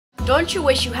Don't you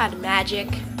wish you had magic?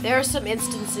 There are some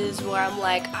instances where I'm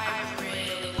like, I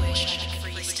really wish I could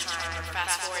freeze time or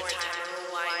fast forward time or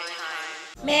rewind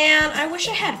time. Man, I wish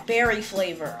I had berry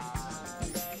flavor.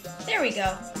 There we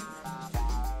go.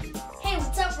 Hey,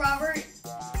 what's up, Robert?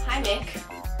 Hi, Nick.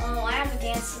 Oh, I have a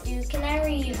dance to do. Can I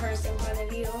rehearse in front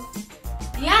of you?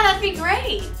 Yeah, that'd be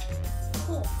great.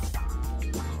 Cool.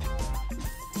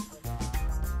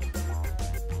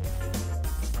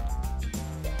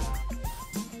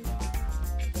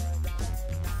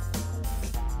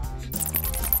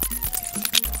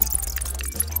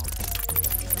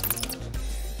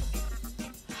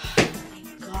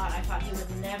 God, I thought he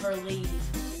would never leave.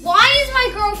 Why is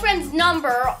my girlfriend's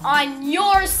number on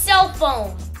your cell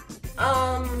phone?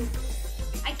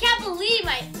 I can't believe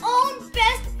my own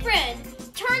best friend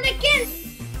turned against.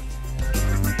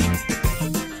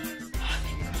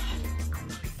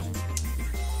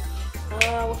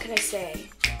 What can I say?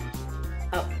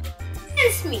 Oh,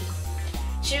 Against me.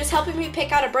 she was helping me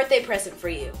pick out a birthday present for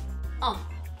you. Oh,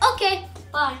 okay.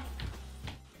 Bye.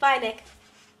 Bye, Nick.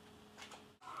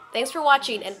 Thanks for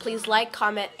watching, and please like,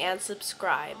 comment, and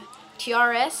subscribe.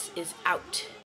 TRS is out.